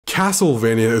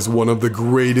Castlevania is one of the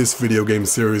greatest video game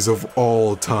series of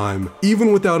all time,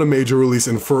 even without a major release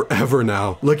in forever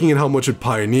now. Looking at how much it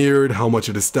pioneered, how much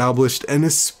it established, and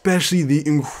especially the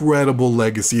incredible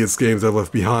legacy its games have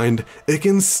left behind, it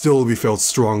can still be felt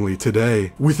strongly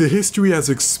today. With a history as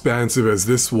expansive as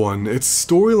this one, its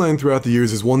storyline throughout the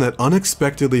years is one that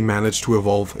unexpectedly managed to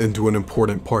evolve into an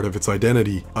important part of its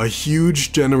identity. A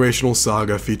huge generational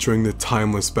saga featuring the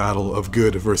timeless battle of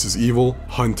good versus evil,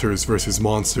 hunters versus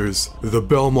monsters, the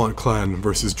Belmont clan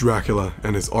versus Dracula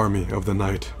and his army of the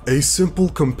night. A simple,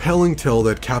 compelling tale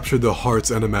that captured the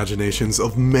hearts and imaginations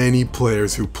of many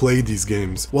players who played these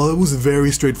games. While it was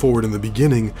very straightforward in the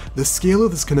beginning, the scale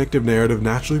of this connective narrative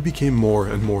naturally became more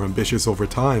and more ambitious over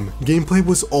time. Gameplay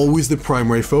was always the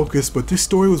primary focus, but this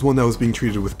story was one that was being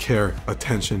treated with care,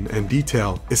 attention, and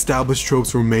detail. Established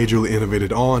tropes were majorly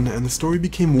innovated on, and the story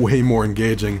became way more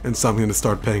engaging and something to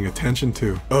start paying attention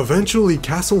to. Eventually,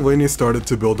 Castlevania started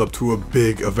to build up to a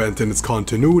big event in its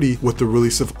continuity with the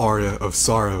release of Aria of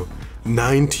Sorrow.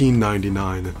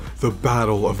 1999, the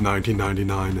Battle of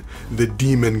 1999, the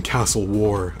Demon Castle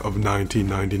War of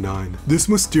 1999. This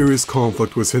mysterious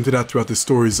conflict was hinted at throughout the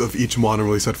stories of each modern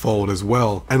release that followed as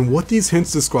well, and what these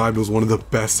hints described was one of the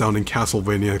best sounding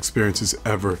Castlevania experiences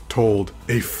ever told.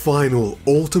 A final,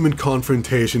 ultimate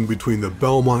confrontation between the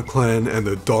Belmont clan and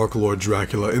the Dark Lord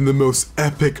Dracula in the most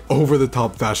epic,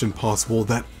 over-the-top fashion possible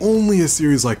that only a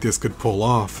series like this could pull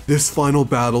off. This final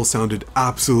battle sounded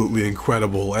absolutely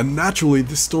incredible, and naturally,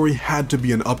 this story had to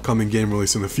be an upcoming game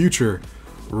release in the future,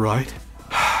 right?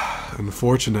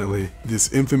 Unfortunately,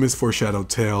 this infamous foreshadowed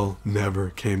tale never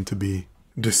came to be.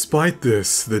 Despite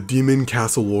this, the Demon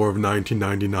Castle War of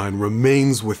 1999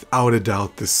 remains without a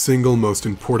doubt the single most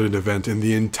important event in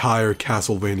the entire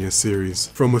Castlevania series.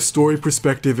 From a story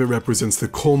perspective, it represents the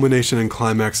culmination and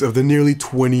climax of the nearly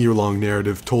 20-year-long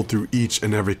narrative told through each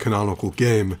and every canonical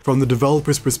game. From the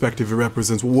developer's perspective, it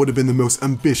represents what would have been the most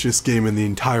ambitious game in the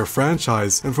entire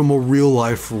franchise, and from a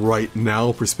real-life,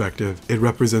 right-now perspective, it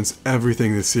represents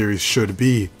everything the series should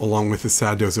be, along with the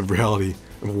sad dose of reality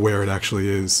of where it actually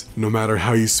is. No matter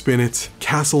how you spin it,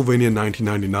 Castlevania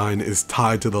 1999 is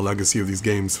tied to the legacy of these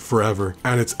games forever,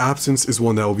 and its absence is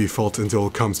one that will be felt until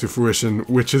it comes to fruition,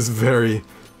 which is very,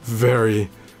 very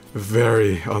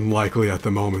unlikely at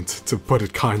the moment, to put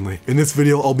it kindly. In this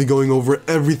video, I'll be going over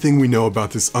everything we know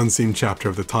about this unseen chapter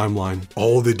of the timeline.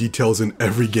 All the details in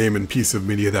every game and piece of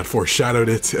media that foreshadowed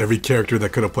it, every character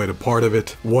that could have played a part of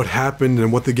it, what happened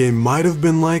and what the game might have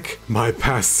been like, my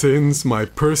past sins, my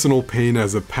personal pain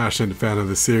as a passionate fan of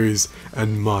the series,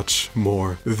 and much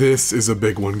more. This is a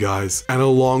big one, guys, and a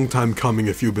long time coming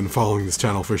if you've been following this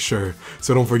channel for sure.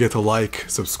 So don't forget to like,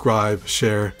 subscribe,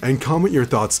 share, and comment your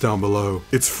thoughts down below.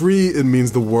 It's free, it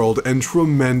means the world, and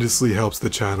tremendously helps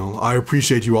the channel. I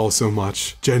appreciate you all so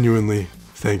much. Genuinely,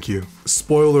 thank you.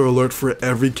 Spoiler alert for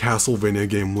every Castlevania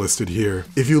game listed here.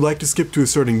 If you'd like to skip to a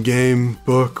certain game,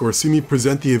 book, or see me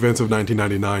present the events of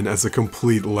 1999 as a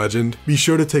complete legend, be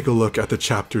sure to take a look at the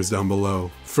chapters down below.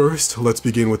 First, let's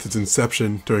begin with its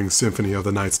inception during Symphony of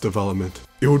the Night's development.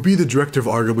 It would be the director of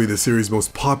arguably the series'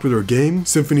 most popular game,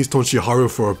 Symphony's Toshiharu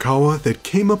Furukawa, that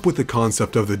came up with the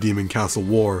concept of the Demon Castle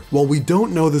War. While we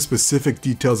don't know the specific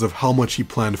details of how much he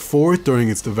planned for it during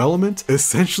its development,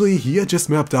 essentially he had just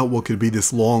mapped out what could be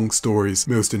this long story's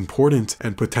most important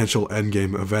and potential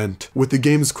endgame event. With the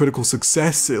game's critical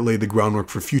success, it laid the groundwork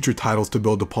for future titles to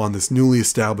build upon this newly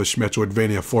established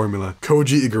Metroidvania formula.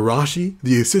 Koji Igarashi,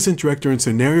 the assistant director and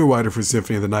scenario writer for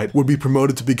Symphony of the Night, would be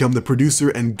promoted to become the producer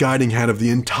and guiding hand of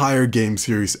the entire game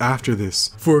series after this.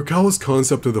 Furukawa's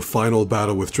concept of the final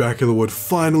battle with Dracula would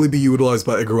finally be utilized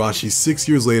by Igarashi 6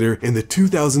 years later in the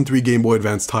 2003 Game Boy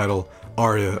Advance title,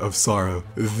 Aria of Sorrow.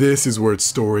 This is where its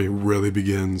story really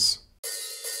begins.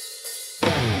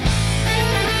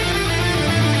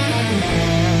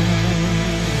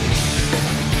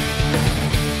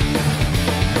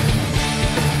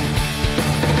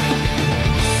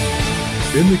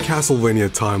 In the Castlevania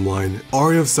timeline,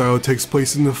 Aria of Sorrow takes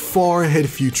place in the far ahead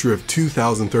future of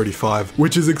 2035,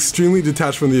 which is extremely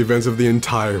detached from the events of the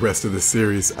entire rest of the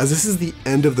series, as this is the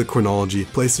end of the chronology,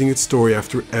 placing its story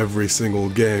after every single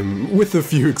game, with a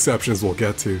few exceptions we'll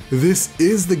get to. This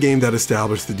is the game that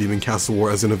established the Demon Castle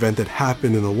War as an event that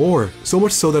happened in the lore, so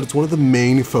much so that it's one of the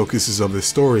main focuses of this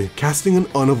story, casting an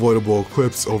unavoidable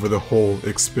eclipse over the whole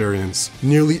experience.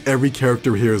 Nearly every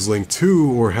character here is linked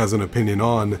to, or has an opinion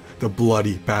on, the bloody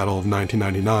battle of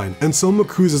 1999, and Soma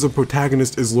Cruz as a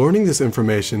protagonist is learning this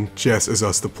information just as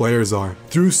us the players are.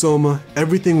 Through Soma,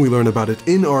 everything we learn about it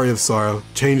in Aria of Sorrow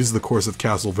changes the course of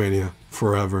Castlevania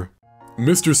forever.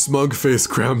 Mr. Smug-Faced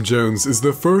Graham Jones is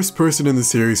the first person in the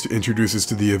series to introduce us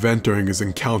to the event during his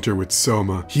encounter with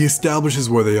Soma. He establishes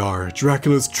where they are,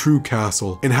 Dracula's true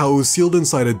castle, and how it was sealed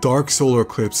inside a dark solar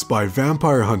eclipse by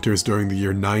vampire hunters during the year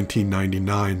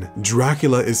 1999.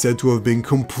 Dracula is said to have been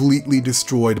completely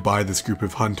destroyed by this group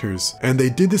of hunters, and they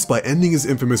did this by ending his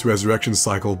infamous resurrection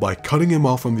cycle by cutting him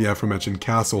off from the aforementioned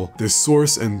castle, the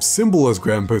source and symbol, as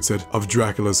Graham puts it, of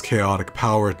Dracula's chaotic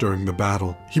power during the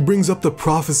battle. He brings up the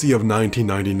prophecy of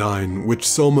 1999, which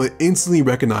Soma instantly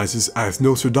recognizes as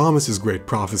Nostradamus' great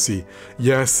prophecy.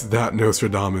 Yes, that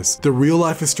Nostradamus, the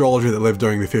real-life astrologer that lived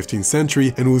during the 15th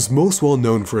century and was most well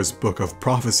known for his book of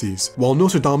prophecies. While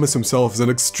Nostradamus himself is an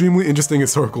extremely interesting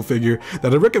historical figure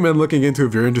that I recommend looking into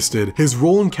if you're interested, his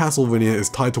role in Castlevania is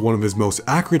tied to one of his most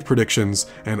accurate predictions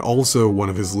and also one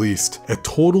of his least. A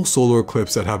total solar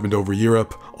eclipse that happened over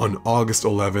Europe on August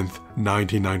 11th,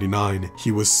 1999.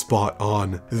 He was spot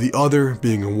on, the other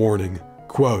being a warning.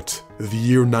 Quote, "The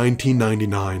year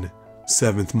 1999,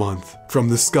 7th month. From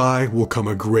the sky will come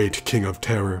a great king of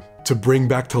terror, to bring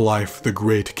back to life the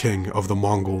great king of the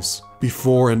Mongols.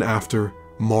 Before and after,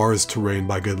 Mars to reign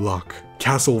by good luck."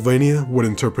 Castlevania would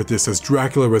interpret this as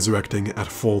Dracula resurrecting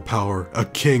at full power, a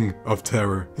king of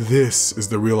terror. This is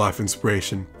the real-life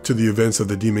inspiration to the events of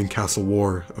the Demon Castle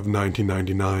War of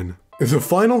 1999. The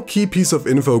final key piece of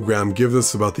info Graham gives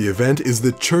us about the event is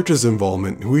the church's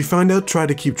involvement, who we find out tried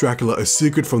to keep Dracula a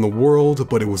secret from the world,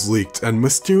 but it was leaked, and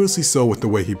mysteriously so with the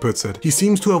way he puts it. He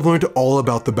seems to have learned all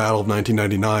about the Battle of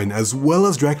 1999, as well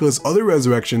as Dracula's other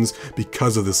resurrections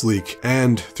because of this leak,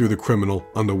 and through the criminal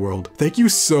underworld. Thank you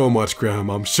so much, Graham.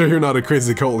 I'm sure you're not a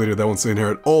crazy cult leader that wants to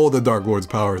inherit all the Dark Lord's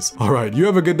powers. Alright, you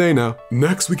have a good day now.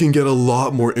 Next, we can get a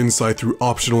lot more insight through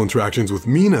optional interactions with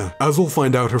Mina. As we'll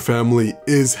find out, her family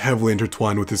is heavily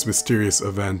intertwined with this mysterious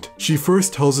event. She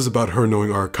first tells us about her knowing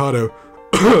Arcado,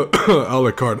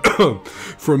 Alucard,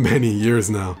 for many years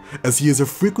now, as he is a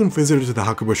frequent visitor to the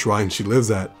Hakuba shrine she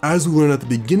lives at. As we learn at the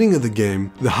beginning of the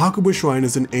game, the Hakuba shrine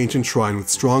is an ancient shrine with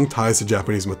strong ties to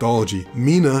Japanese mythology.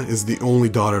 Mina is the only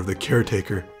daughter of the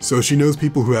caretaker, so she knows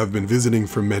people who have been visiting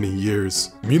for many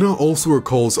years. Mina also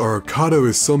recalls Arcado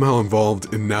is somehow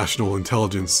involved in national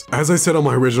intelligence. As I said on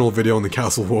my original video on the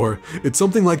Castle War, it's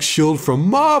something like S.H.I.E.L.D. from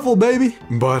Marvel, baby!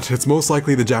 But it's most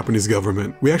likely the Japanese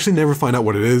government. We actually never find out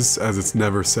what it is, as it's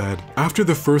never said. After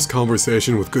the first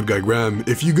conversation with Good Guy Graham,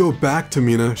 if you go back to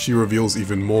Mina, she reveals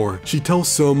even more. She tells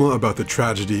Soma about the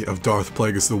tragedy of Darth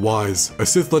Plagueis the Wise, a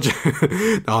Sith legend.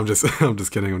 No, I'm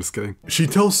just kidding. She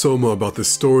tells Soma about the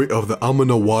story of the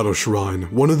Amanowado Shrine,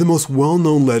 one of the most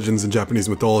well-known legends in Japanese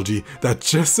mythology that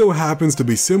just so happens to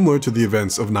be similar to the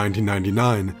events of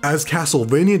 1999. As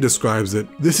Castlevania describes it,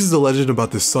 this is the legend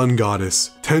about the sun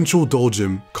goddess, Tenchil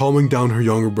Doljim, calming down her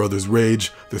younger brother's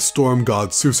rage, the storm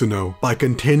god Susanoo, by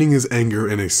containing his anger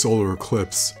in a solar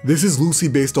eclipse. This is loosely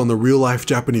based on the real-life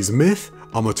Japanese myth,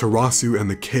 Amaterasu and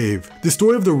the Cave. The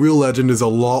story of the real legend is a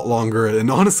lot longer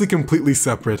and honestly completely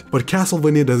separate, but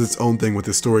Castlevania does its own thing with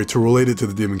the story to relate it to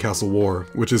the Demon Castle War,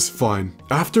 which is fine.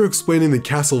 After explaining the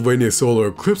Castlevania solar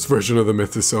eclipse version of the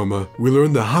myth to Soma, we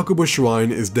learn the Hakuba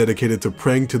Shrine is dedicated to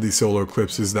praying to these solar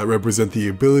eclipses that represent the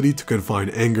ability to confine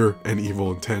anger and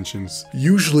evil intentions.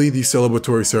 Usually these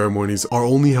celebratory ceremonies are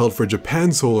only held for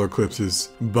Japan's solar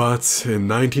eclipses, but in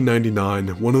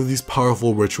 1999, one of these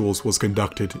powerful rituals was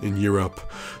conducted in Europe,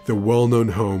 the well-known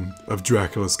home of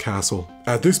Dracula's castle.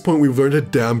 At this point, we've learned a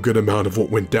damn good amount of what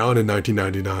went down in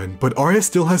 1999, but Aria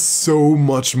still has so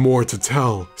much more to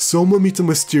tell. Soma meets a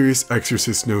mysterious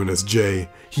exorcist known as Jay.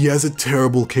 He has a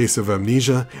terrible case of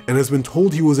amnesia and has been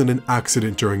told he was in an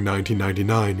accident during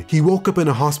 1999. He woke up in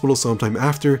a hospital sometime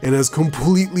after and has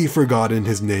completely forgotten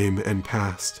his name and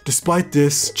past. Despite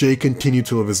this, Jay continued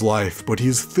to live his life, but he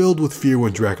is filled with fear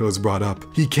when Dracula is brought up.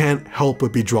 He can't help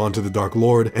but be drawn to the Dark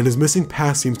Lord, and his missing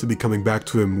past seems to be coming back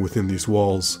to him within these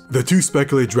walls. The two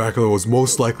speculate Dracula was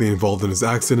most likely involved in his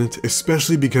accident,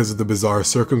 especially because of the bizarre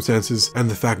circumstances and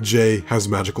the fact Jay has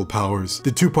magical powers.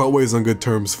 The two part ways on good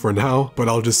terms for now, but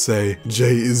I'll just say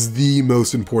Jay is the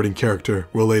most important character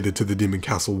related to the Demon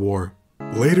Castle War.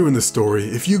 Later in the story,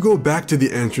 if you go back to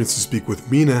the entrance to speak with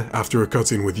Mina after a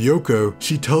cutscene with Yoko,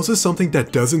 she tells us something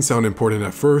that doesn't sound important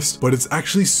at first, but it's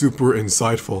actually super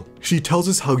insightful. She tells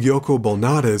us how Yoko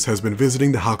Balnades has been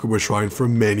visiting the Hakuba Shrine for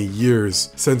many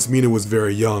years, since Mina was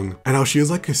very young, and how she is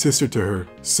like a sister to her.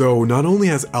 So not only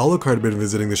has Alucard been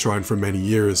visiting the shrine for many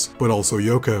years, but also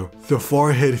Yoko, the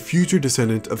far-ahead future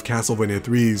descendant of Castlevania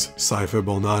 3's Saifa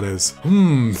Balnades.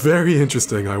 Very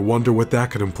interesting, I wonder what that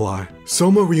could imply.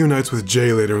 Soma reunites with Jay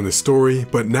Jay later in the story,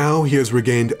 but now he has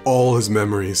regained all his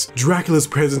memories. Dracula's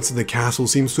presence in the castle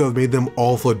seems to have made them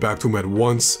all flood back to him at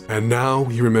once, and now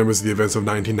he remembers the events of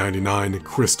 1999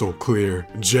 crystal clear.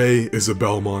 Jay is a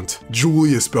Belmont,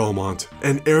 Julius Belmont,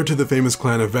 an heir to the famous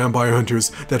clan of vampire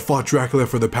hunters that fought Dracula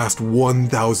for the past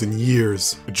 1,000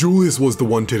 years. Julius was the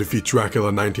one to defeat Dracula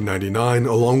in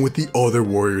 1999 along with the other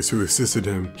warriors who assisted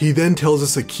him. He then tells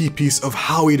us a key piece of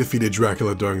how he defeated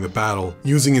Dracula during the battle.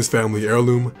 Using his family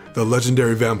heirloom, the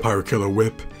legendary vampire killer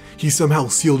whip, he somehow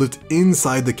sealed it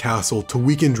inside the castle to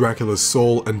weaken Dracula's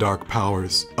soul and dark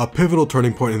powers. A pivotal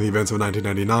turning point in the events of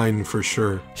 1999 for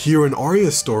sure. Here in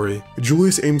Aria's story,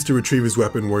 Julius aims to retrieve his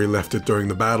weapon where he left it during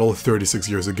the battle 36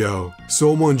 years ago.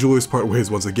 Soma and Julius part ways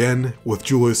once again, with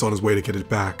Julius on his way to get it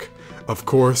back. Of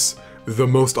course, the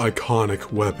most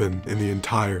iconic weapon in the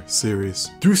entire series.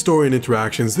 Through story and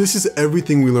interactions, this is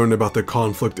everything we learned about the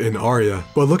conflict in Aria,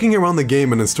 but looking around the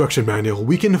game and instruction manual,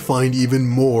 we can find even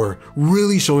more,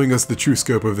 really showing us the true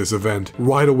scope of this event.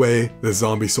 Right away, the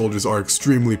zombie soldiers are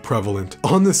extremely prevalent.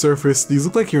 On the surface, these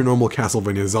look like your normal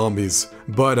Castlevania zombies,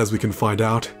 but as we can find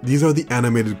out, these are the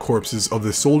animated corpses of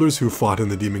the soldiers who fought in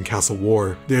the Demon Castle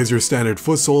War. There's your standard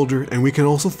foot soldier, and we can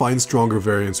also find stronger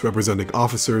variants representing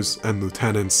officers and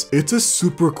lieutenants. It's a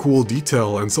super cool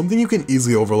detail and something you can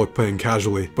easily overlook playing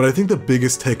casually, but I think the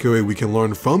biggest takeaway we can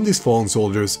learn from these fallen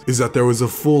soldiers is that there was a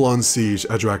full-on siege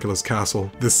at Dracula's castle,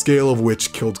 the scale of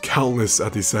which killed countless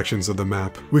at these sections of the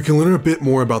map. We can learn a bit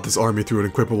more about this army through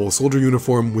an equipable soldier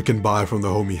uniform we can buy from the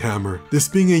homie Hammer. This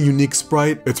being a unique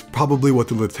sprite, it's probably what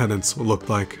the lieutenants looked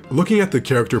like. Looking at the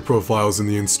character profiles in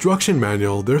the instruction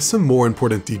manual, there's some more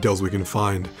important details we can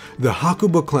find. The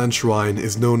Hakuba clan shrine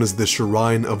is known as the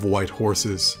Shrine of White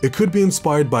Horses. It could be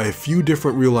inspired by a few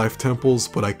different real-life temples,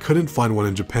 but I couldn't find one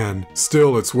in Japan.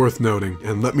 Still, it's worth noting,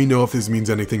 and let me know if this means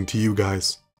anything to you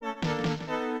guys.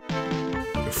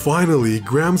 Finally,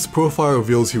 Graham's profile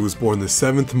reveals he was born the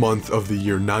 7th month of the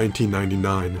year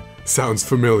 1999. Sounds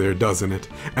familiar, doesn't it?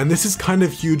 And this is kind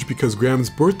of huge because Graham's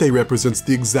birthday represents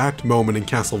the exact moment in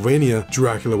Castlevania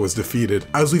Dracula was defeated,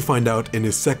 as we find out in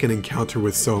his second encounter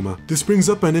with Soma. This brings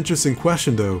up an interesting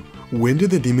question though. When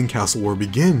did the Demon Castle War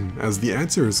begin? As the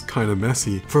answer is kinda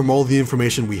messy. From all the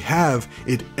information we have,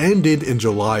 it ended in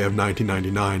July of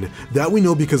 1999. That we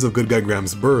know because of Good Guy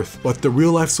Graham's birth, but the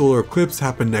real-life solar eclipse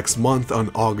happened next month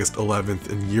on August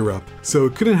 11th in Europe. So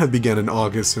it couldn't have begun in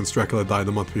August since Dracula died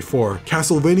the month before.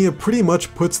 Castlevania pretty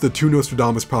much puts the two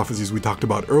Nostradamus prophecies we talked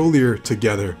about earlier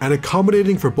together, and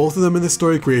accommodating for both of them in the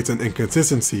story creates an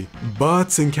inconsistency.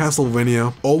 But in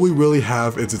Castlevania, all we really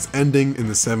have is its ending in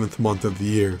the 7th month of the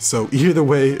year. So either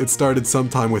way, it started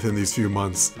sometime within these few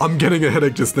months. I'm getting a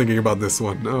headache just thinking about this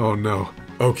one. Oh no.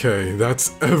 Okay,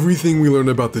 that's everything we learned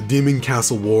about the Demon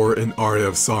Castle War in Aria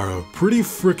of Sorrow. Pretty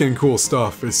freaking cool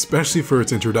stuff, especially for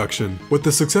its introduction. With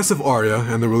the success of Aria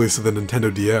and the release of the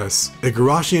Nintendo DS,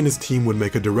 Igarashi and his team would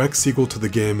make a direct sequel to the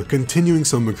game, continuing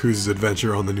Soma Cruz's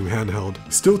adventure on the new handheld.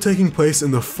 Still taking place in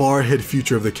the far-ahead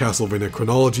future of the Castlevania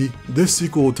Chronology, this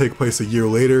sequel would take place a year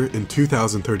later in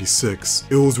 2036.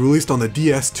 It was released on the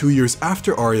DS 2 years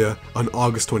after Aria on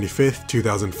August 25th,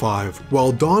 2005.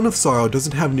 While Dawn of Sorrow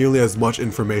doesn't have nearly as much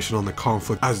information on the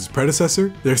conflict as its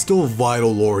predecessor, there's still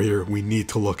vital lore here we need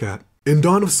to look at. In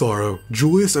Dawn of Sorrow,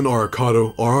 Julius and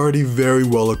Arcado are already very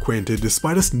well acquainted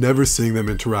despite us never seeing them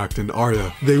interact in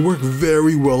Aria. They work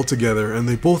very well together and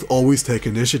they both always take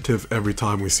initiative every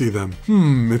time we see them.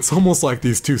 It's almost like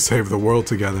these two save the world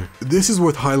together. This is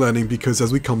worth highlighting because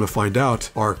as we come to find out,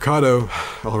 Arcado,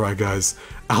 alright guys,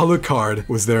 Alucard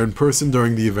was there in person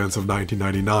during the events of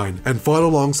 1999 and fought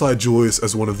alongside Julius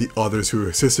as one of the others who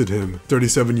assisted him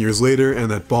 37 years later, and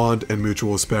that bond and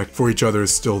mutual respect for each other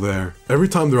is still there. Every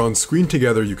time they're on screen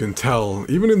together you can tell,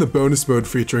 even in the bonus mode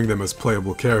featuring them as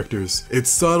playable characters. It's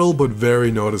subtle but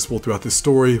very noticeable throughout the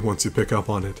story once you pick up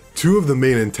on it. Two of the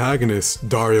main antagonists,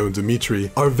 Dario and Dimitri,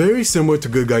 are very similar to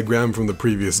Good Guy Graham from the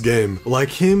previous game. Like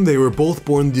him, they were both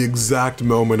born the exact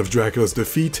moment of Dracula's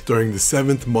defeat during the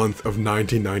 7th month of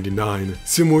 1999.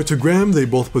 Similar to Graham, they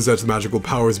both possess magical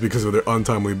powers because of their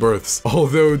untimely births,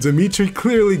 although Dimitri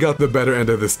clearly got the better end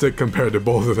of the stick compared to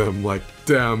both of them. Like,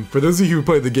 damn, for those of you who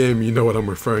played the game, you know what I'm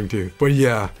referring to. But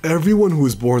yeah, everyone who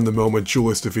was born the moment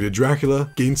Julius defeated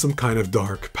Dracula gained some kind of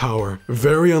dark power.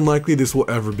 Very unlikely this will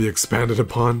ever be expanded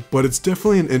upon, but it's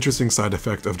definitely an interesting side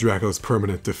effect of Dracula's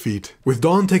permanent defeat. With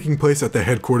Dawn taking place at the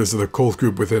headquarters of the cult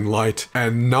group within Light,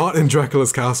 and not in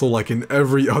Dracula's castle like in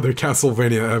every other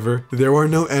Castlevania ever, there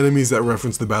are no enemies that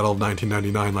reference the Battle of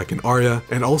 1999 like in Aria,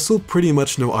 and also pretty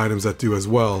much no items that do as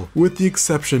well, with the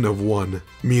exception of one,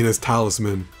 Mina's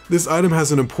talisman. This item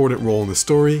has an important role in the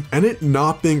story, and it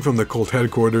not being from the cult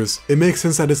headquarters, it makes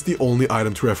sense that it's the only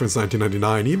item to reference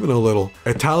 1999 even a little.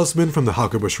 A talisman from the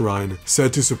Hakuba Shrine,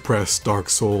 said to suppress dark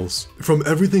souls. From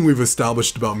everything we've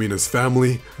established about Mina's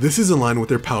family, this is in line with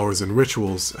their powers and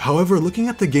rituals. However, looking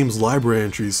at the game's library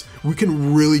entries, we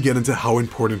can really get into how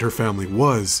important her family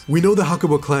was. We know the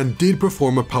Hakuba clan did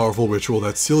perform a powerful ritual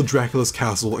that sealed Dracula's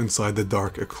castle inside the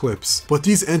Dark Eclipse, but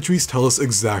these entries tell us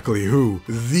exactly who.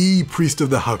 The priest of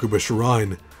the Hakuba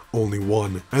Shrine. Only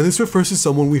one. And this refers to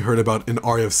someone we heard about in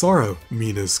Aria of Sorrow,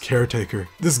 Mina's caretaker.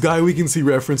 This guy we can see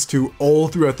reference to all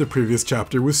throughout the previous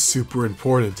chapter was super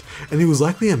important, and he was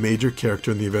likely a major character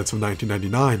in the events of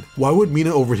 1999. Why would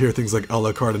Mina overhear things like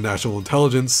Alucard and National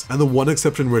Intelligence, and the one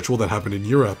exception ritual that happened in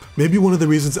Europe? Maybe one of the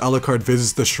reasons Alucard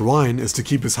visits the shrine is to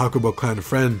keep his Hakuba clan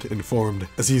friend informed,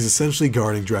 as he's essentially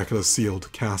guarding Dracula's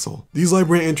sealed castle. These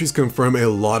library entries confirm a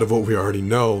lot of what we already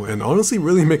know, and honestly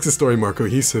really makes the story more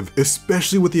cohesive,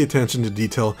 especially with the attention to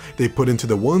detail they put into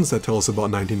the ones that tell us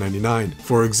about 1999.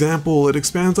 For example, it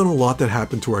expands on a lot that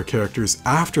happened to our characters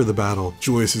after the battle.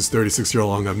 Julius's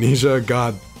 36-year-long amnesia,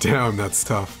 god damn, that's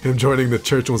tough. Him joining the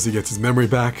church once he gets his memory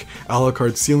back,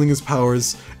 Alucard sealing his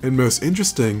powers, and most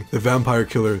interesting, the vampire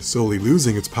killer slowly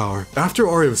losing its power. After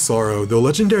Aria of Sorrow, the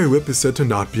legendary whip is said to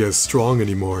not be as strong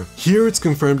anymore. Here it's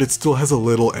confirmed it still has a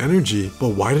little energy, but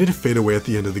why did it fade away at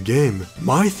the end of the game?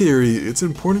 My theory, it's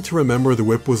important to remember the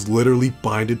whip was literally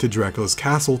binded to Dracula's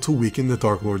castle to weaken the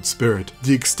Dark Lord's spirit.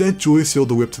 The extent Julius sealed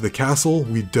the whip to the castle,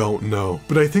 we don't know.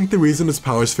 But I think the reason its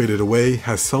powers faded away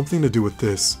has something to do with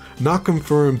this. Not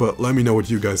confirmed, but let me know what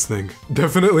you guys think.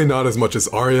 Definitely not as much as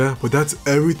Aria, but that's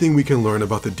everything we can learn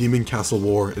about the Demon Castle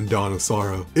War in Dawn of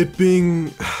Sorrow. It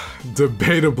being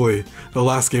debatably the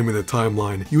last game in the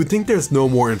timeline, you would think there's no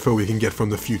more info we can get from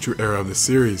the future era of the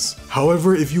series.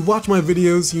 However, if you watch my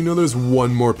videos, you know there's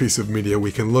one more piece of media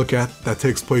we can look at that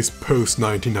takes place post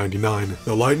 1999,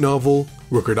 the light novel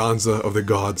Ricordanza of the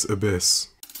God's Abyss.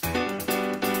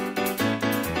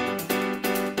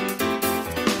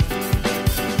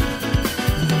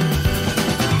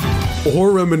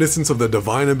 Or reminiscence of the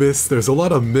Divine Abyss. There's a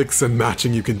lot of mix and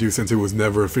matching you can do since it was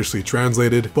never officially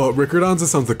translated, but Ricordanza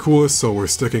sounds the coolest, so we're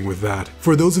sticking with that.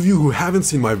 For those of you who haven't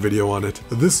seen my video on it,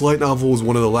 this light novel was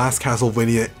one of the last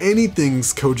Castlevania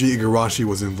anythings Koji Igarashi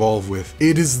was involved with.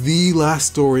 It is the last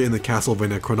story in the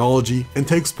Castlevania chronology and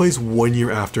takes place 1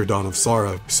 year after Dawn of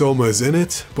Sorrow. Soma is in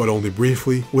it, but only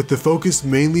briefly, with the focus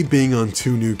mainly being on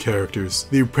two new characters,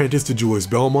 the apprentice to Julius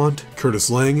Belmont, Curtis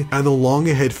Lang, and the long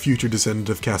ahead future descendant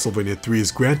of Castlevania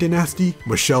 3's Grant Dynasty,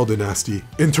 Michelle Dynasty.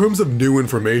 In terms of new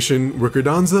information,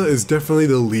 Ricordanza is definitely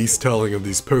the least telling of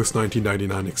these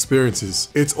post-1999 experiences.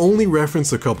 It's only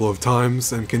referenced a couple of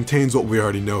times and contains what we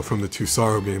already know from the two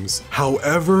Sorrow games.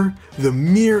 However, the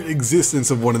mere existence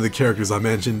of one of the characters I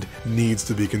mentioned needs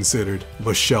to be considered,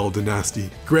 Michelle Dynasty.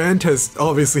 Grant has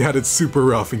obviously had it super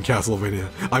rough in Castlevania.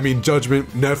 I mean, Judgment,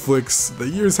 Netflix, the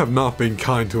years have not been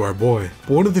kind to our boy.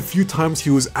 But one of the few times he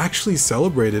was actually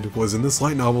celebrated was in this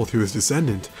light novel through his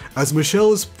descendant, as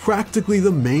Michelle is practically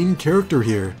the main character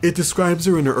here. It describes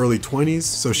her in her early 20s,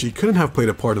 so she couldn't have played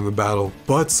a part in the battle,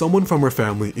 but someone from her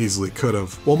family easily could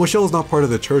have. While Michelle is not part of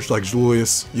the church like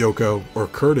Julius, Yoko, or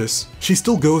Curtis, she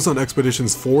still goes on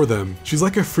expeditions for them. She's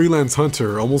like a freelance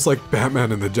hunter, almost like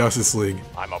Batman in the Justice League.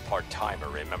 I'm a part-timer,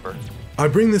 remember? I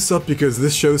bring this up because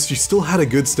this shows she still had a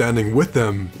good standing with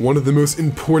them, one of the most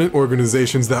important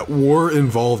organizations that were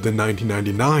involved in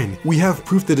 1999. We have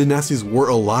proof the dynasties were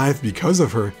alive because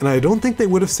of her, and I don't think they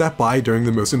would have sat by during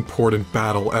the most important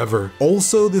battle ever.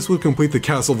 Also, this would complete the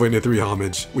Castlevania 3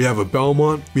 homage. We have a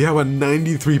Belmont, we have a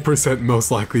 93%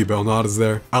 most likely Belmont is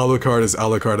there, Alucard is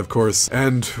Alucard of course,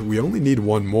 and we only need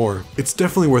one more. It's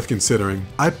definitely worth considering.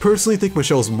 I personally think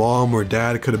Michelle's mom or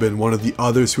dad could have been one of the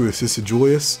others who assisted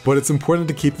Julius, but it's important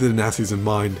to keep the dynasties in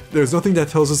mind. There's nothing that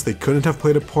tells us they couldn't have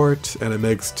played a part, and it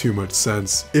makes too much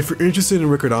sense. If you're interested in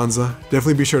Ricordanza,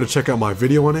 definitely be sure to check out my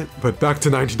video on it, but back to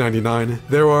 1999,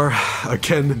 there are,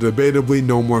 again, debatably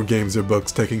no more games or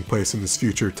books taking place in this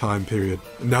future time period.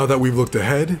 Now that we've looked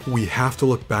ahead, we have to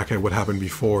look back at what happened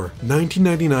before.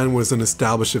 1999 was an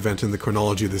established event in the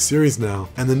chronology of the series now,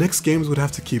 and the next games would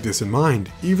have to keep this in mind,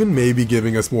 even maybe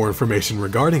giving us more information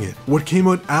regarding it. What came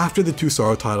out after the two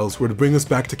Sorrow titles would bring us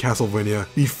back to Castlevania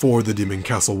before the Demon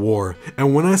Castle War,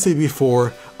 and when I say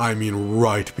before, I mean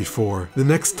right before. The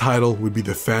next title would be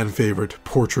the fan favorite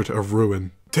Portrait of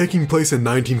Ruin. Taking place in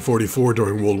 1944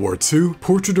 during World War II,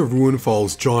 Portrait of Ruin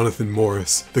follows Jonathan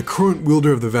Morris, the current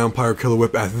wielder of the vampire killer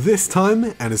whip at this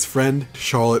time, and his friend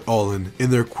Charlotte Allen, in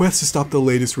their quest to stop the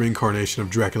latest reincarnation of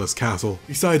Dracula's castle.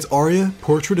 Besides Aria,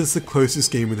 Portrait is the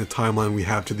closest game in the timeline we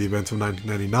have to the events of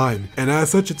 1999, and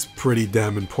as such it's pretty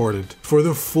damn important. For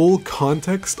the full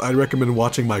context, I'd recommend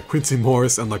watching my Quincy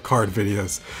Morris and Lacard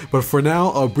videos, but for now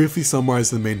I'll briefly summarize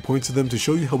the main points of them to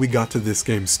show you how we got to this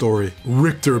game's story.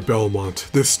 Richter Belmont,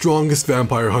 the strongest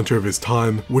vampire hunter of his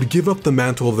time, would give up the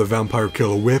mantle of the vampire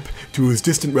killer whip to his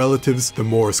distant relatives, the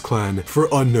Morris clan, for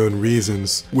unknown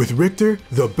reasons. With Richter,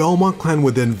 the Belmont clan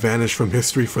would then vanish from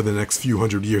history for the next few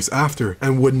hundred years after,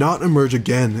 and would not emerge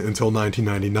again until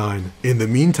 1999. In the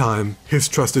meantime, his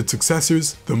trusted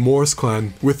successors, the Morris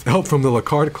clan, with help from the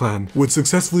Lacard clan, would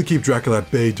successfully keep Dracula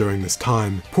at bay during this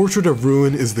time. Portrait of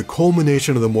Ruin is the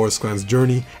culmination of the Morris clan's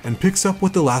journey, and picks up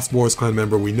with the last Morris clan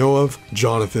member we know of,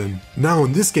 Jonathan. Now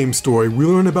in this game's story, we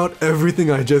learn about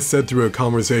everything I just said through a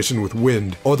conversation with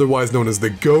Wind, otherwise known as the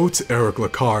GOAT, Eric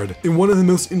Lacard. In one of the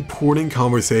most important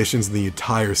conversations in the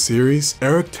entire series,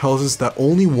 Eric tells us that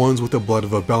only ones with the blood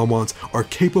of a Belmont are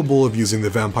capable of using the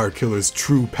vampire killer's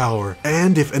true power,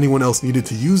 and if anyone else needed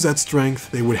to use that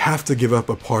strength, they would have to give up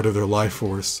a part of their life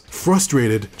force.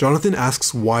 Frustrated, Jonathan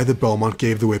asks why the Belmont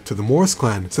gave the whip to the Morris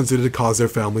clan, since it had caused their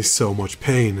family so much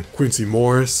pain. Quincy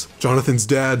Morris, Jonathan's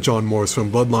dad, John Morris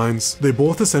from Bloodlines, they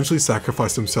both essentially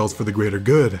sacrificed themselves for the greater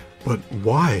good. But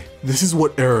why? This is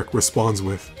what Eric responds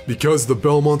with. Because the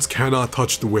Belmonts cannot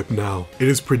touch the whip now. It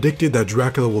is predicted that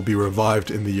Dracula will be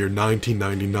revived in the year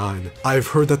 1999. I've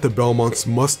heard that the Belmonts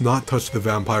must not touch the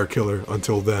vampire killer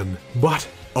until then. But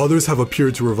others have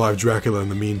appeared to revive Dracula in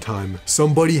the meantime.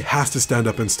 Somebody has to stand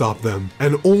up and stop them,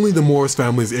 and only the Morris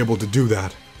family is able to do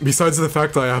that. Besides the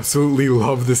fact I absolutely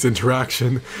love this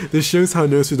interaction, this shows how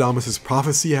Nostradamus'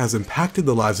 prophecy has impacted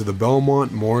the lives of the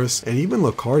Belmont, Morris, and even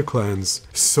Lacard clans.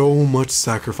 So much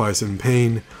sacrifice and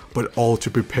pain, but all to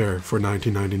prepare for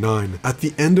 1999. At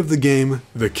the end of the game,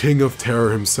 the King of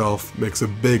Terror himself makes a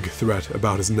big threat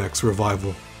about his next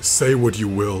revival. Say what you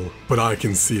will, but I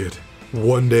can see it.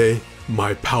 One day,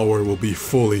 my power will be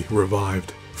fully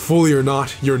revived. Fully or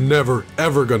not, you're never,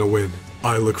 ever gonna win.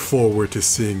 I look forward to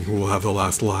seeing who will have the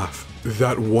last laugh.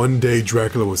 That one day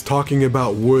Dracula was talking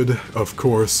about would, of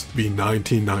course, be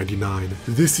 1999.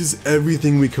 This is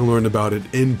everything we can learn about it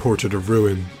in Portrait of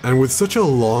Ruin, and with such a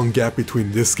long gap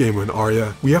between this game and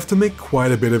Aria, we have to make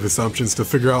quite a bit of assumptions to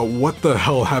figure out what the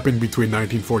hell happened between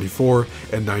 1944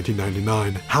 and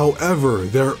 1999. However,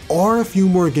 there are a few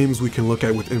more games we can look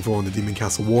at with info on the Demon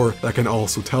Castle War that can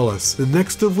also tell us, the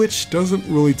next of which doesn't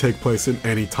really take place in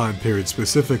any time period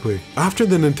specifically. After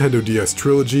the Nintendo DS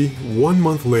trilogy, 1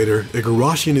 month later,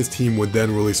 Igarashi and his team would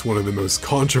then release one of the most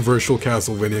controversial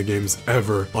Castlevania games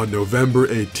ever on November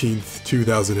 18th,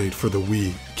 2008 for the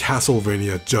Wii,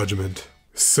 Castlevania Judgment.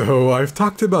 So I've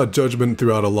talked about Judgment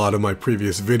throughout a lot of my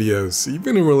previous videos,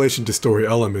 even in relation to story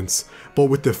elements, but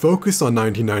with the focus on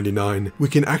 1999, we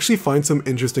can actually find some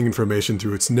interesting information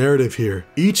through its narrative here.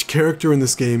 Each character in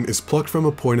this game is plucked from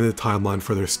a point in the timeline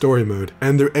for their story mode,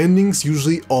 and their endings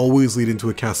usually always lead into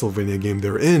a Castlevania game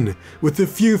they're in, with a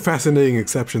few fascinating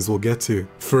exceptions we'll get to.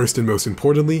 First and most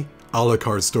importantly,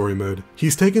 Alucard's story mode.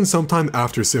 He's taken sometime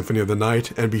after Symphony of the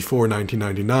Night and before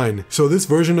 1999, so this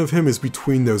version of him is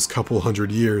between those couple hundred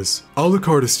years.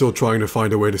 Alucard is still trying to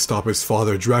find a way to stop his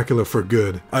father Dracula for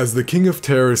good, as the King of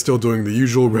Terror is still doing the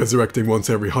usual resurrecting once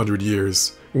every 100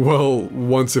 years. Well,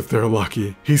 once if they're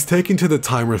lucky. He's taken to the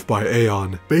Time Rift by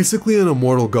Aeon, basically an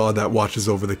immortal god that watches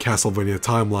over the Castlevania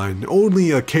timeline,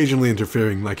 only occasionally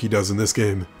interfering like he does in this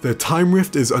game. The Time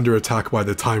Rift is under attack by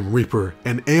the Time Reaper,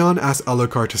 and Aeon asks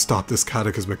Alucard to stop this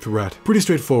cataclysmic threat. Pretty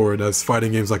straightforward, as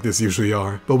fighting games like this usually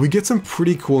are, but we get some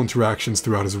pretty cool interactions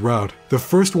throughout his route. The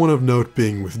first one of note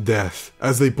being with Death,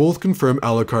 as they both confirm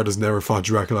Alucard has never fought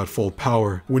Dracula at full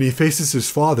power. When he faces his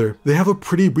father, they have a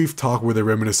pretty brief talk where they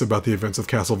reminisce about the events of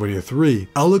Castlevania 3.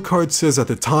 Alucard says at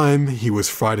the time he was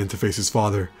frightened to face his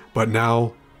father, but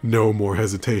now, no more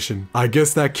hesitation. I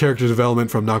guess that character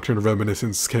development from Nocturnal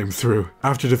Reminiscence came through.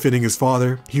 After defeating his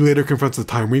father, he later confronts the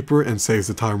Time Reaper and saves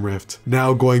the Time Rift.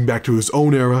 Now going back to his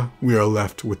own era, we are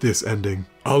left with this ending.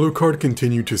 Alucard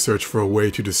continued to search for a way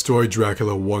to destroy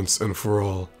Dracula once and for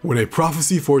all. When a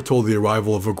prophecy foretold the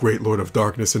arrival of a great Lord of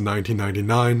Darkness in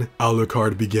 1999,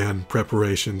 Alucard began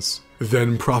preparations.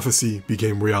 Then prophecy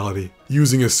became reality.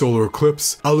 Using a solar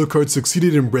eclipse, Alucard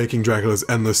succeeded in breaking Dracula's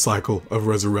endless cycle of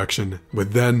resurrection.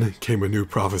 But then came a new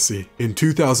prophecy. In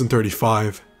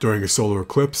 2035, during a solar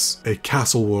eclipse, a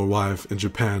castle will arrive in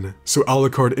Japan, so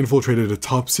Alucard infiltrated a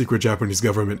top-secret Japanese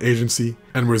government agency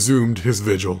and resumed his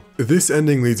vigil. This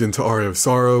ending leads into Aria of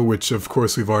Sorrow, which of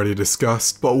course we've already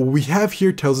discussed, but what we have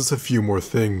here tells us a few more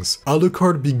things.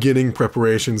 Alucard beginning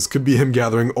preparations could be him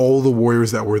gathering all the warriors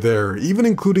that were there, even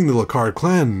including the Lockhart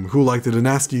clan, who, like the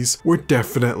Dynasties, were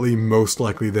definitely most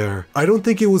likely there. I don't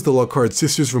think it was the Lockhart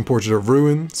sisters from Portrait of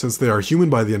Ruin, since they are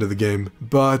human by the end of the game,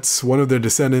 but one of their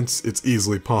descendants, it's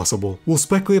easily possible. We'll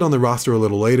speculate on the roster a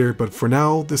little later, but for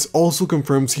now, this also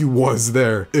confirms he was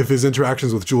there, if his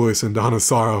interactions with Julius and Dawn of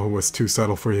Sorrow was too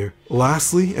subtle for you.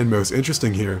 Lastly, and most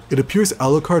interesting here, it appears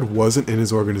Alucard wasn't in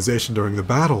his organization during the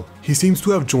battle. He seems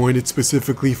to have joined it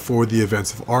specifically for the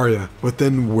events of Aria, but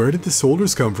then where did the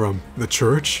soldiers come from? The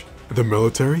church? The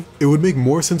military? It would make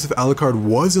more sense if Alucard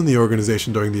was in the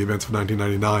organization during the events of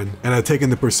 1999, and had taken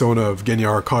the persona of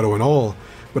Genya Arcado and all,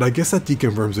 but I guess that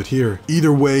deconfirms it here.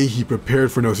 Either way, he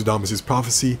prepared for Nostradamus'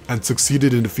 prophecy and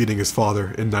succeeded in defeating his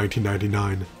father in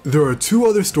 1999. There are two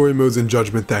other story modes in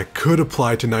Judgment that could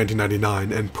apply to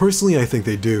 1999, and personally I think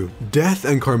they do. Death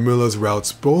and Carmilla's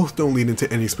routes both don't lead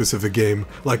into any specific game,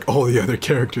 like all the other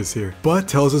characters here, but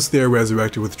tells us they are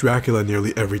resurrected with Dracula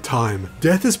nearly every time.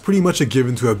 Death is pretty much a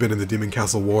given to have been in the Demon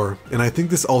Castle War, and I think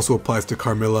this also applies to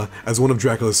Carmilla as one of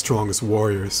Dracula's strongest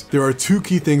warriors. There are two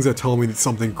key things that tell me that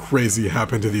something crazy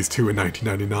happened to these two in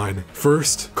 1999.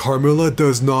 First, Carmilla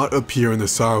does not appear in the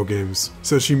Sorrow games,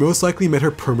 so she most likely met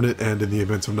her permanent end in the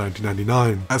events of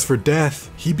 1999. As for Death,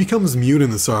 he becomes mute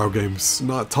in the Sorrow games,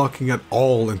 not talking at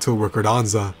all until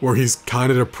Ricordanza, where he's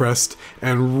kinda depressed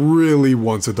and really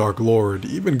wants a Dark Lord,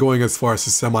 even going as far as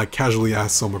to semi-casually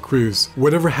ask Soma Cruz.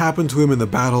 Whatever happened to him in the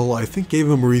battle, I think gave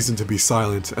him a reason to be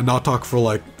silent and not talk for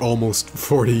like almost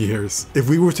 40 years. If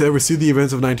we were to ever see the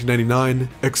events of 1999,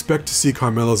 expect to see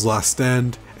Carmilla's last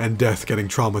stand and Death getting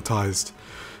traumatized.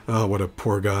 Oh, what a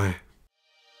poor guy.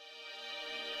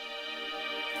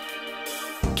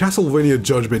 Castlevania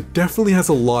Judgment definitely has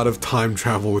a lot of time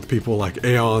travel with people like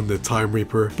Aeon, the Time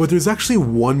Reaper, but there's actually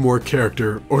one more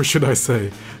character, or should I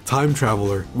say, time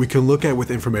traveler, we can look at with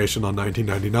information on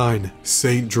 1999,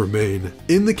 Saint Germain.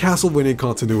 In the Castlevania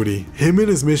continuity, him and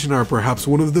his mission are perhaps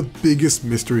one of the biggest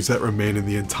mysteries that remain in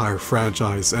the entire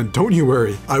franchise, and don't you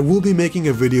worry, I will be making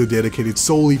a video dedicated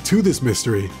solely to this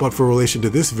mystery, but for relation to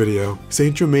this video,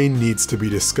 Saint Germain needs to be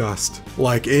discussed.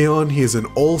 Like Aeon, he is an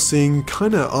all-seeing,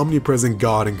 kinda omnipresent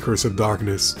god in Curse of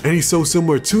Darkness, and he's so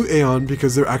similar to Aeon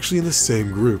because they're actually in the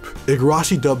same group.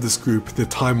 Igarashi dubbed this group the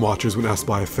Time Watchers when asked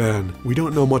by a fan. We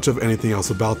don't know much of anything else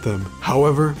about them.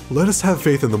 However, let us have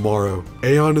faith in the morrow.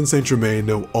 Aeon and Saint Germain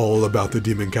know all about the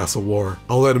Demon Castle War.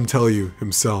 I'll let him tell you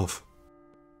himself.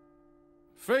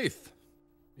 Faith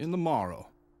in the morrow.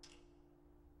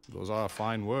 Those are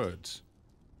fine words.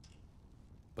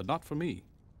 But not for me.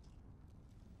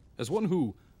 As one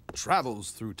who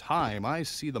travels through time, I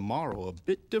see the morrow a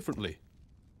bit differently.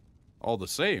 All the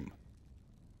same,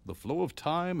 the flow of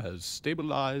time has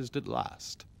stabilized at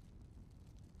last.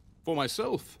 For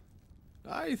myself,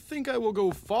 I think I will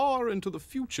go far into the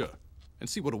future and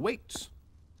see what awaits.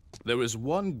 There is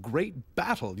one great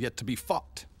battle yet to be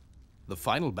fought. The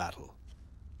final battle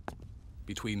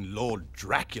between Lord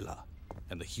Dracula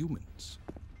and the humans.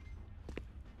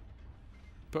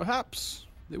 Perhaps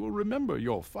they will remember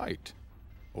your fight.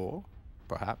 Or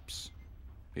perhaps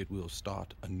it will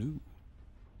start anew.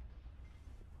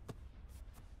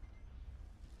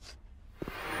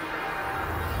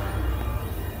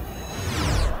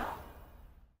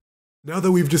 Now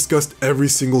that we've discussed every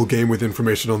single game with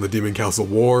information on the Demon Castle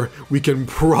War, we can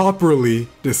properly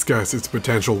discuss its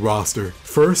potential roster.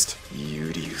 First,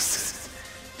 Julius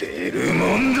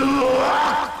Belmont.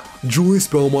 Julius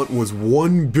Belmont was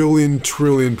 1 billion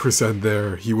trillion %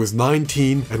 there. He was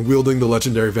 19 and wielding the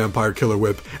legendary vampire killer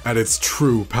whip at its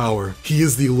true power. He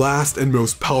is the last and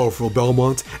most powerful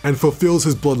Belmont and fulfills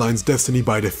his bloodline's destiny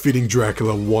by defeating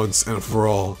Dracula once and for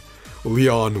all.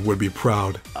 Leon would be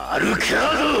proud.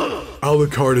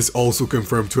 Alucard is also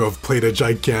confirmed to have played a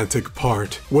gigantic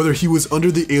part. Whether he was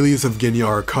under the alias of Genya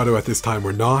Arcado at this time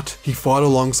or not, he fought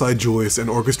alongside Julius and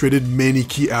orchestrated many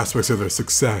key aspects of their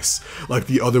success, like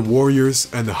the other warriors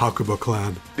and the Hakuba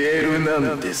clan.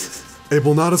 A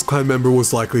Bolnata's clan member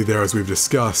was likely there, as we've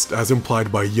discussed, as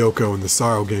implied by Yoko in the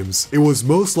Sorrow games. It was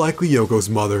most likely Yoko's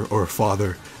mother or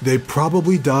father. They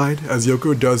probably died, as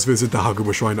Yoko does visit the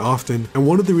Hakuba shrine often, and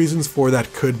one of the reasons for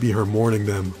that could be her mourning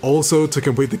them. Also, to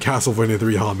complete the Castlevania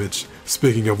 3 homage.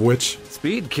 Speaking of which...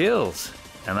 Speed kills.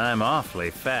 and I'm awfully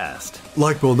fast.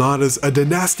 Like Belnadas, a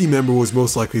dynasty member was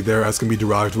most likely there, as can be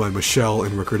derived by Michelle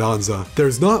in Ricordanza.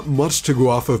 There's not much to go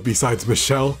off of besides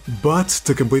Michelle, but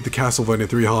to complete the Castlevania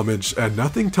 3 homage, and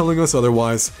nothing telling us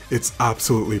otherwise, it's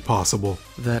absolutely possible.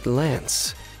 That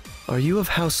lance. Are you of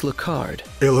House Lacard?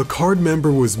 A Lacard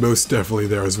member was most definitely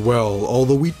there as well,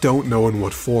 although we don't know in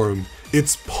what form.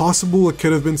 It's possible it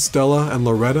could have been Stella and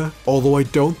Loretta, although I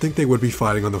don't think they would be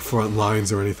fighting on the front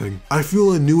lines or anything. I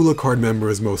feel a new Lacard member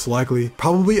is most likely,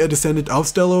 probably a descendant of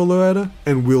Stella or Loretta,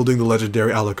 and wielding the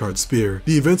legendary Alucard spear.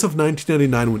 The events of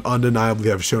 1999 would undeniably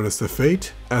have shown us the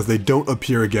fate, as they don't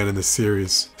appear again in the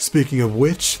series. Speaking of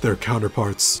which, their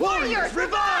counterparts. Warriors,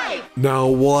 revive! Now,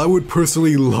 while I would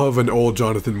personally love an old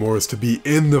Jonathan Morris to be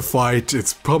in the fight,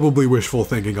 it's probably wishful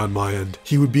thinking on my end.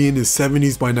 He would be in his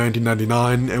 70s by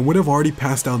 1999 and would have already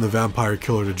passed down the vampire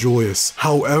killer to Julius.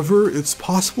 However, it's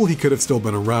possible he could have still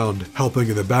been around, helping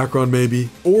in the background maybe,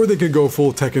 or they could go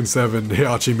full Tekken 7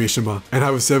 Heihachi Mishima and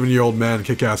have a 7-year-old man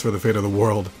kick ass for the fate of the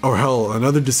world. Or hell,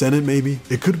 another descendant maybe?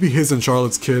 It could be his and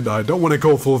Charlotte's kid. I don't want to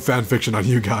go full fanfiction on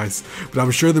you guys, but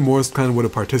I'm sure the Morris clan would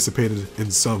have participated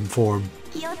in some form.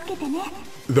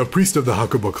 The priest of the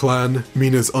Hakuba clan,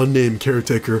 Mina's unnamed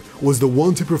caretaker, was the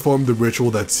one to perform the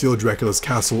ritual that sealed Dracula's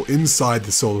castle inside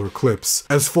the solar eclipse.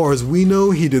 As far as we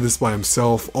know, he did this by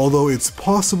himself, although it's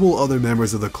possible other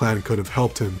members of the clan could have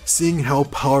helped him, seeing how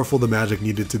powerful the magic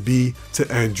needed to be to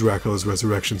end Dracula's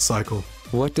resurrection cycle.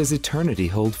 What does eternity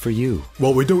hold for you?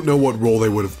 While we don't know what role they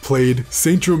would have played,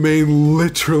 Saint Germain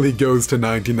literally goes to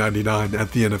 1999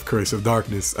 at the end of Curse of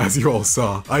Darkness, as you all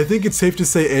saw. I think it's safe to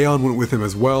say Aeon went with him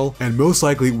as well, and most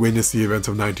likely witnessed the events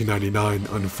of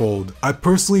 1999 unfold. I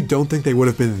personally don't think they would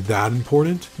have been that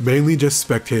important, mainly just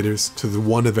spectators to the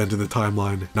one event in the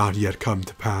timeline not yet come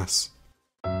to pass.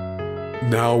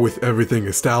 Now, with everything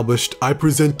established, I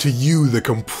present to you the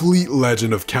complete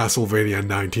legend of Castlevania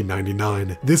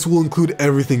 1999. This will include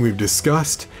everything we've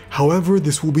discussed, however,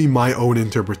 this will be my own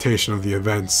interpretation of the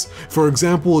events. For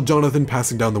example, Jonathan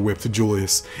passing down the whip to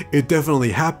Julius. It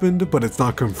definitely happened, but it's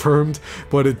not confirmed,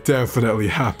 but it definitely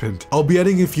happened. I'll be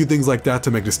adding a few things like that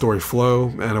to make the story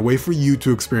flow, and a way for you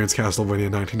to experience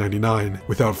Castlevania 1999.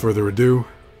 Without further ado,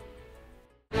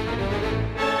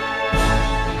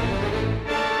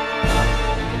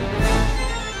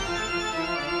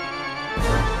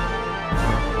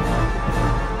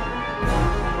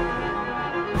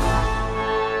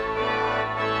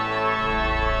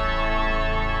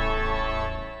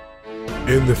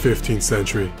 in the 15th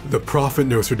century, the prophet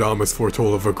Nostradamus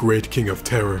foretold of a great king of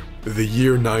terror, the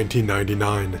year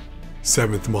 1999,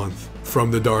 7th month.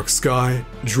 From the dark sky,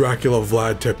 Dracula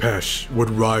Vlad Tepes would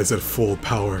rise at full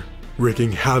power,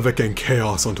 wreaking havoc and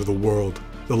chaos onto the world,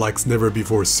 the likes never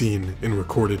before seen in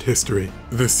recorded history.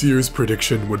 The seer's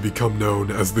prediction would become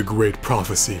known as the Great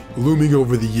Prophecy, looming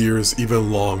over the years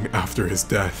even long after his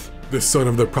death. The son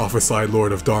of the prophesied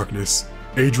Lord of Darkness,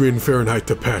 Adrian Fahrenheit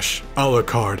Tepes,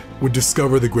 Alucard, would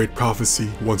discover the Great Prophecy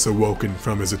once awoken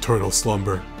from his eternal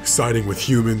slumber. Siding with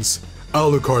humans,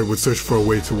 Alucard would search for a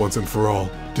way to once and for all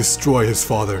destroy his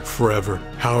father forever.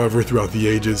 However, throughout the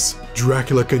ages,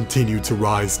 Dracula continued to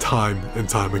rise time and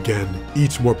time again,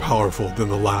 each more powerful than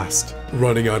the last.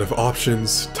 Running out of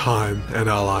options, time, and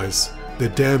allies, the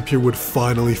Dhampir would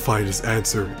finally find his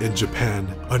answer in Japan,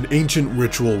 an ancient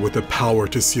ritual with the power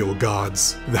to seal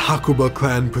gods. The Hakuba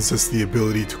clan possessed the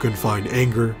ability to confine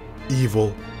anger,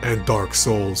 evil, and dark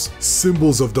souls,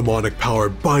 symbols of demonic power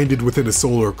binded within a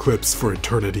solar eclipse for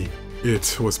eternity.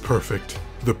 It was perfect.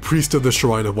 The priest of the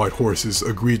Shrine of White Horses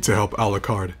agreed to help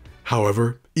Alucard.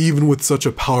 However, even with such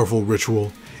a powerful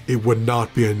ritual, it would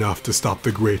not be enough to stop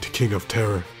the great King of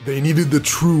Terror. They needed the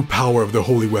true power of the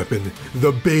holy weapon,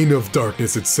 the Bane of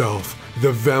Darkness itself,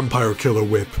 the Vampire Killer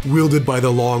Whip, wielded by the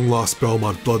long-lost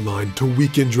Belmont bloodline to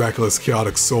weaken Dracula's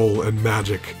chaotic soul and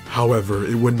magic. However,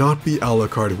 it would not be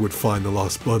Alucard who would find the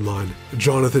lost bloodline.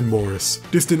 Jonathan Morris,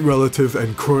 distant relative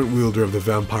and current wielder of the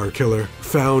Vampire Killer,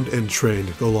 found and trained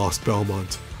the lost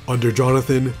Belmont. Under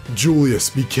Jonathan, Julius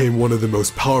became one of the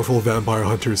most powerful vampire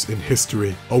hunters in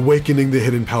history, awakening the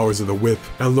hidden powers of the whip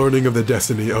and learning of the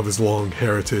destiny of his long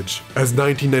heritage. As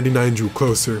 1999 drew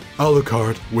closer,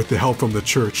 Alucard, with the help from the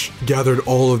church, gathered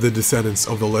all of the descendants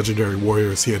of the legendary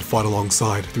warriors he had fought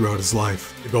alongside throughout his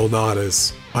life. The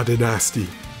Belnadas, a dynasty,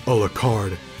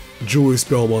 Alucard, Julius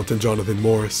Belmont and Jonathan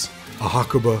Morris, a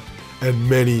Hakuba, and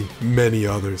many, many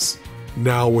others.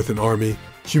 Now with an army,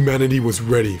 humanity was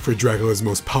ready for Dracula's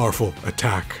most powerful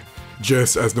attack.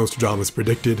 Just as Nostradamus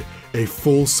predicted, a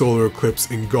full solar eclipse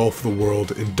engulfed the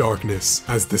world in darkness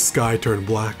as the sky turned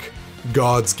black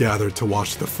Gods gathered to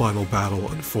watch the final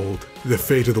battle unfold. The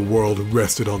fate of the world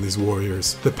rested on these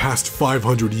warriors, the past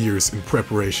 500 years in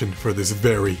preparation for this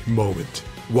very moment.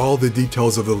 While the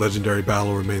details of the legendary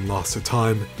battle remain lost to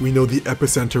time, we know the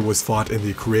epicenter was fought in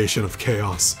the creation of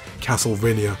chaos,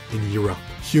 Castlevania in Europe.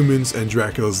 Humans and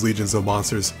Dracula's legions of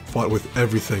monsters fought with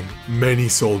everything, many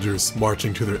soldiers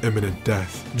marching to their imminent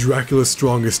death. Dracula's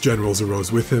strongest generals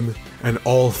arose with him, and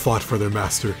all fought for their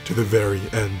master to the very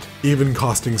end, even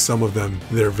costing some of them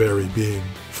their very being.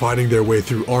 Fighting their way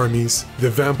through armies, the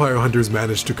vampire hunters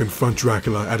managed to confront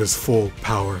Dracula at his full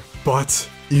power. But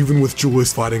even with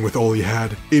Julius fighting with all he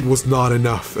had, it was not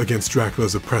enough against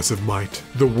Dracula's oppressive might.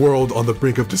 The world on the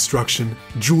brink of destruction,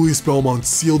 Julius Belmont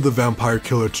sealed the vampire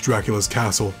killer to Dracula's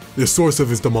castle, the source of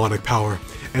his demonic power,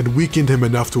 and weakened him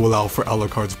enough to allow for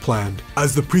Alucard's plan.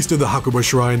 As the priest of the Hakuba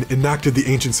Shrine enacted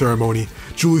the ancient ceremony,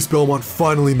 Julius Belmont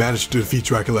finally managed to defeat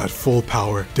Dracula at full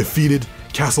power. Defeated,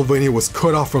 Castlevania was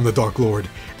cut off from the Dark Lord,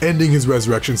 ending his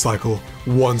resurrection cycle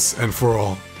once and for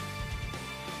all.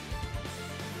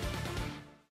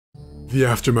 The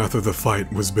aftermath of the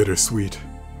fight was bittersweet.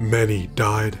 Many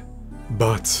died,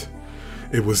 but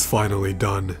it was finally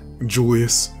done.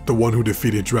 Julius, the one who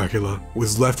defeated Dracula,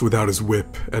 was left without his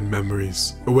whip and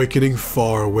memories. Awakening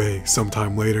far away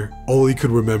sometime later, all he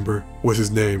could remember was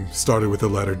his name started with the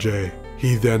letter J.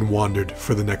 He then wandered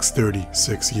for the next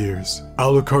 36 years.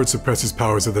 Alucard suppressed his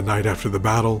powers of the night after the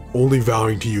battle, only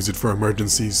vowing to use it for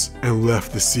emergencies, and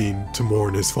left the scene to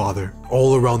mourn his father.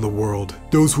 All around the world,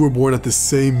 those who were born at the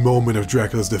same moment of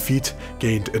Dracula's defeat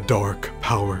gained a dark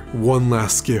power. One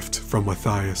last gift from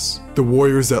Matthias. The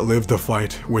warriors that lived the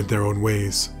fight went their own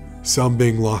ways, some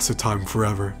being lost to time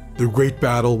forever. The great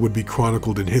battle would be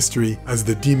chronicled in history as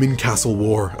the Demon Castle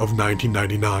War of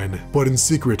 1999, but in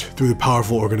secret through the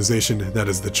powerful organization that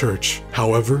is the Church.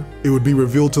 However, it would be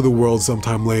revealed to the world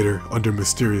sometime later under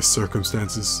mysterious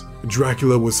circumstances.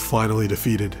 Dracula was finally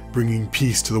defeated, bringing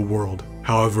peace to the world.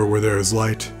 However, where there is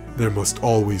light, there must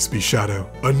always be shadow.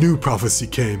 A new prophecy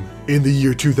came. In the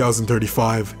year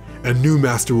 2035, a new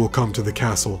master will come to the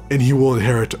castle, and he will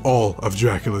inherit all of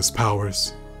Dracula's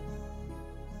powers.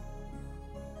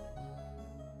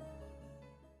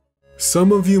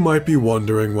 Some of you might be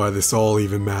wondering why this all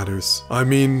even matters. I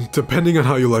mean, depending on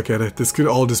how you look at it, this could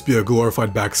all just be a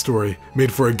glorified backstory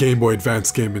made for a Game Boy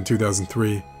Advance game in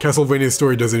 2003. Castlevania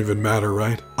Story doesn't even matter,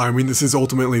 right? I mean, this is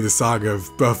ultimately the saga of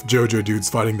buff JoJo dudes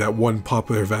fighting that one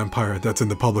popular vampire that's in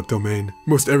the public domain.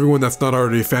 Most everyone that's not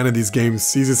already a fan of these games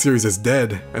sees the series as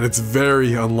dead, and it's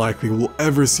very unlikely we'll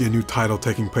ever see a new title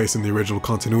taking place in the original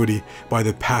continuity by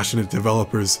the passionate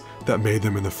developers that made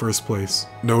them in the first place.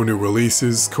 No new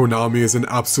releases. Konami is an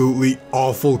absolutely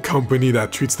awful company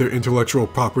that treats their intellectual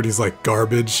properties like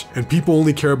garbage, and people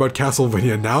only care about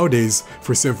Castlevania nowadays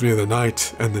for Symphony of the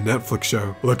Night and the Netflix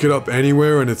show. Look it up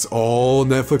anywhere and it's all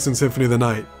Netflix and Symphony of the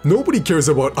Night. Nobody cares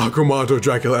about Akumato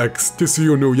Dracula X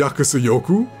Tetsuyo no Yakuza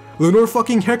Yoku. Lenore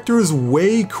fucking Hector is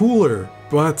way cooler,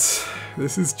 but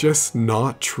this is just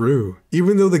not true.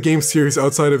 Even though the game series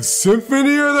outside of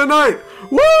Symphony of the Night,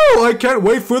 whoa, I can't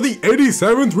wait for the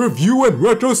 87th review and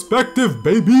retrospective,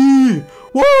 baby!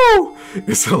 Whoa!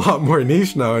 It's a lot more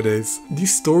niche nowadays.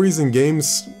 These stories and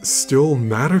games still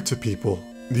matter to people.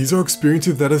 These are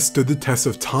experiences that have stood the test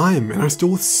of time and are still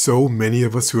with so many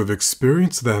of us who have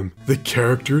experienced them. The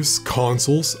characters,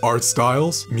 consoles, art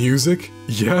styles, music,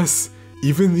 yes,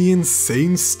 even the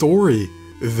insane story.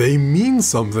 They mean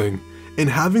something. And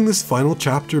having this final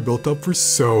chapter built up for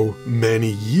so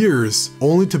many years,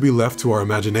 only to be left to our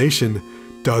imagination,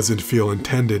 doesn't feel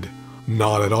intended.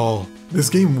 Not at all. This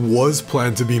game was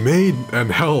planned to be made, and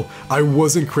hell, I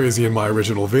wasn't crazy in my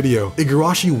original video.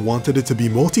 Igarashi wanted it to be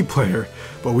multiplayer,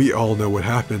 but we all know what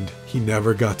happened. He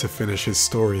never got to finish his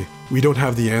story. We don't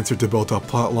have the answer to built-up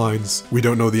plot lines, we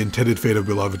don't know the intended fate of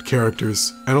beloved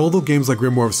characters, and although games like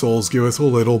Grimoire of Souls give us a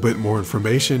little bit more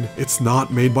information, it's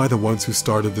not made by the ones who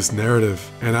started this narrative,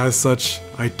 and as such,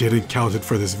 I didn't count it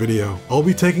for this video. I'll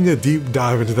be taking a deep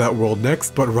dive into that world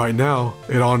next, but right now,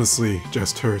 it honestly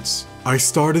just hurts. I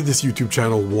started this YouTube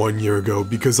channel 1 year ago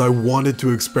because I wanted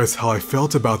to express how I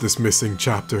felt about this missing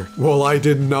chapter. While I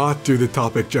did not do the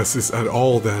topic justice at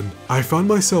all then, I found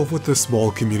myself with a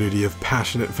small community of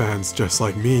passionate fans just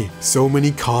like me. So many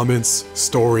comments,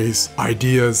 stories,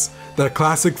 ideas, that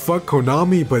classic fuck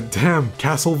Konami, but damn,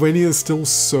 Castlevania is still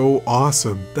so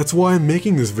awesome. That's why I'm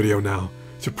making this video now.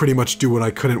 to pretty much do what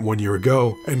I couldn't 1 year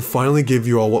ago, and finally give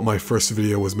you all what my first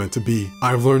video was meant to be.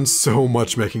 I've learned so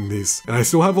much making these, and I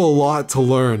still have a lot to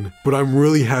learn, but I'm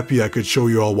really happy I could show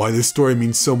you all why this story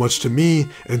means so much to me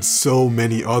and so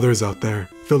many others out there.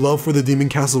 The love for the Demon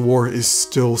Castle War is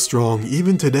still strong,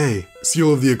 even today.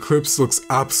 Seal of the Eclipse looks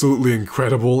absolutely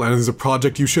incredible and is a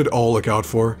project you should all look out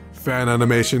for. Fan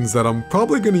animations that I'm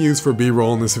probably going to use for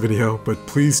B-roll in this video, but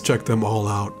please check them all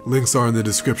out. Links are in the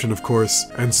description, of course,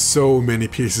 and so many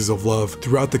pieces of love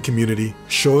throughout the community,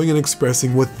 showing and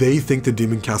expressing what they think the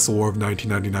Demon Castle War of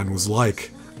 1999 was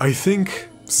like. I think,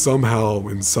 somehow,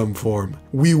 in some form,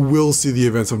 we will see the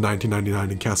events of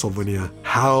 1999 in Castlevania.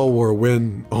 How or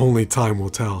when, only time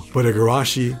will tell. But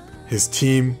Igarashi, his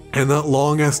team, and that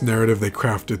long-ass narrative they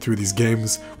crafted through these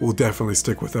games will definitely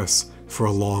stick with us for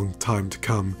a long time to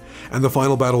come. And the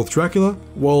final battle with Dracula?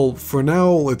 Well, for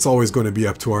now, it's always going to be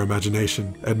up to our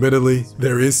imagination. Admittedly,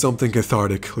 there is something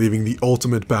cathartic leaving the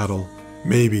ultimate battle,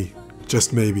 maybe,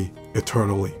 just maybe,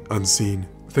 eternally unseen.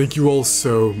 Thank you all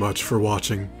so much for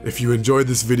watching. If you enjoyed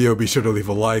this video, be sure to leave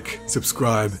a like,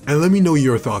 subscribe, and let me know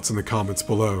your thoughts in the comments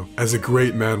below. As a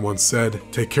great man once said,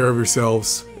 take care of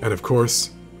yourselves, and of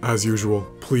course, as usual,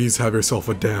 please have yourself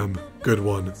a damn good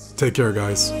one. Take care,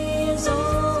 guys.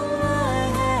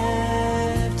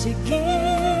 To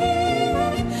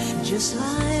give, just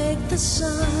like the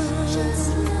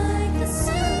sun.